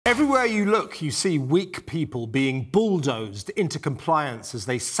Everywhere you look, you see weak people being bulldozed into compliance as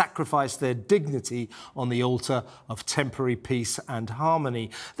they sacrifice their dignity on the altar of temporary peace and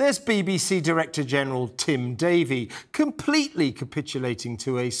harmony. There's BBC Director General Tim Davie completely capitulating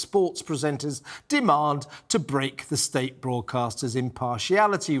to a sports presenter's demand to break the state broadcaster's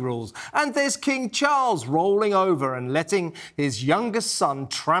impartiality rules. And there's King Charles rolling over and letting his youngest son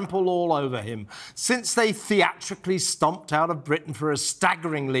trample all over him. Since they theatrically stomped out of Britain for a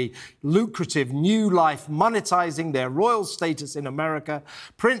staggeringly lucrative new life monetising their royal status in America,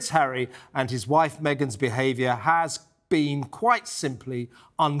 Prince Harry and his wife Meghan's behaviour has been quite simply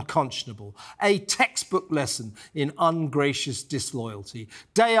unconscionable. A textbook lesson in ungracious disloyalty.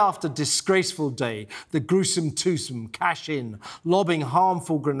 Day after disgraceful day, the gruesome twosome cash in, lobbing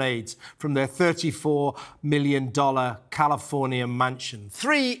harmful grenades from their $34 million California mansion.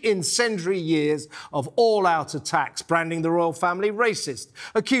 3 incendiary years of all-out attacks, branding the royal family racist,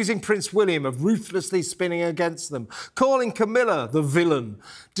 accusing Prince William of ruthlessly spinning against them, calling Camilla the villain,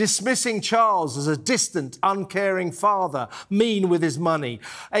 dismissing Charles as a distant, uncaring father, mean with his money.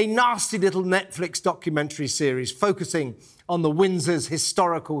 A nasty little Netflix documentary series focusing on the Windsors'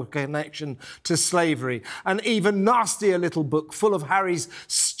 historical connection to slavery. An even nastier little book full of Harry's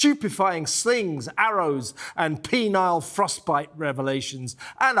stupefying slings, arrows and penile frostbite revelations,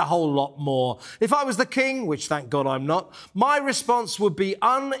 and a whole lot more. If I was the king, which thank God I'm not, my response would be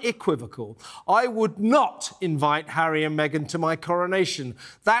unequivocal. I would not invite Harry and Meghan to my coronation.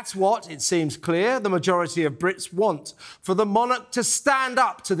 That's what, it seems clear, the majority of Brits want, for the monarch to stand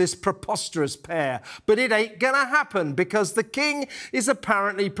up to this preposterous pair. But it ain't gonna happen because the king is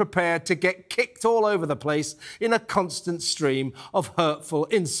apparently prepared to get kicked all over the place in a constant stream of hurtful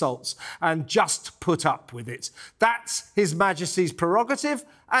insults and just put up with it. That's His Majesty's prerogative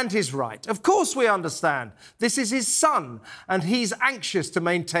and his right. Of course we understand. This is his son and he's anxious to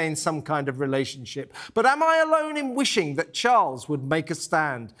maintain some kind of relationship. But am I alone in wishing that Charles would make a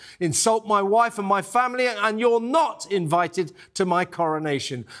stand, insult my wife and my family, and you're not invited to my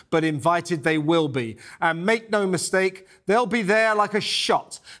coronation, but invited they will be. And make no mistake, they'll be there like a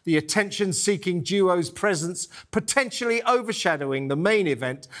shot, the attention-seeking duo's presence potentially overshadowing the main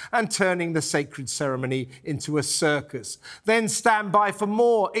event and turning the sacred ceremony into a circus. Then stand by for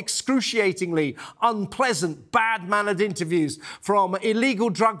more excruciatingly unpleasant, bad-mannered interviews from illegal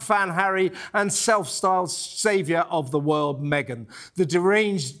drug fan Harry and self-styled saviour of the world Meghan. The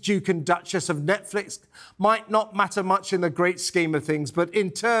deranged Duke and Duchess of Netflix might not matter much in the great scheme of things, but in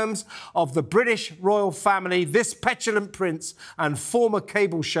terms of the British royal family, this petulant prince and former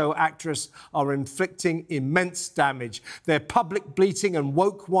cable show actress are inflicting immense damage. Their public bleating and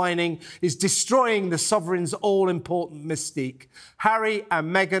woke whining is destroying the sovereign's all-important mystique. Harry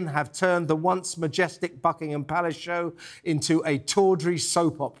and Meghan have turned the once majestic Buckingham Palace show into a tawdry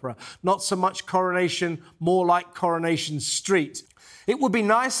soap opera. Not so much Coronation, more like Coronation Street. It would be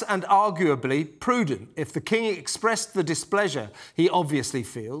nice and arguably prudent if the king expressed the displeasure he obviously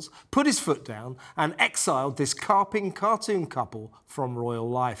feels, put his foot down and exiled this carping cartoon couple from royal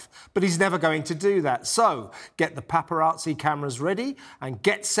life. But he's never going to do that. So get the paparazzi cameras ready and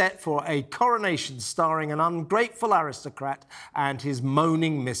get set for a coronation starring an ungrateful aristocrat and his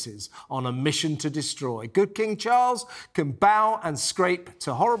moaning missus on a mission to destroy. Good King Charles can bow and scrape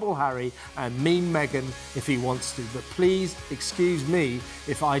to horrible Harry and mean Meghan if he wants to, but please excuse me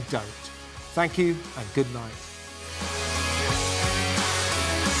if I don't. Thank you and good night.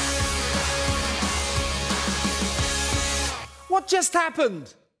 What just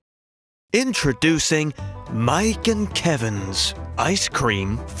happened? Introducing Mike and Kevin's ice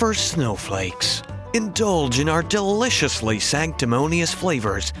cream for snowflakes. Indulge in our deliciously sanctimonious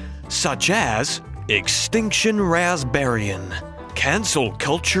flavors, such as Extinction Raspberryan, Cancel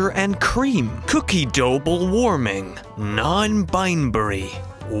Culture and Cream, Cookie Double Warming, Non-Binary,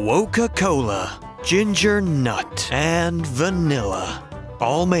 Woca-Cola, Ginger Nut, and Vanilla.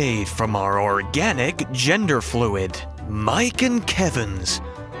 All made from our organic gender fluid. Mike and Kevin's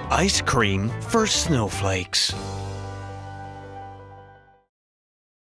ice cream for snowflakes.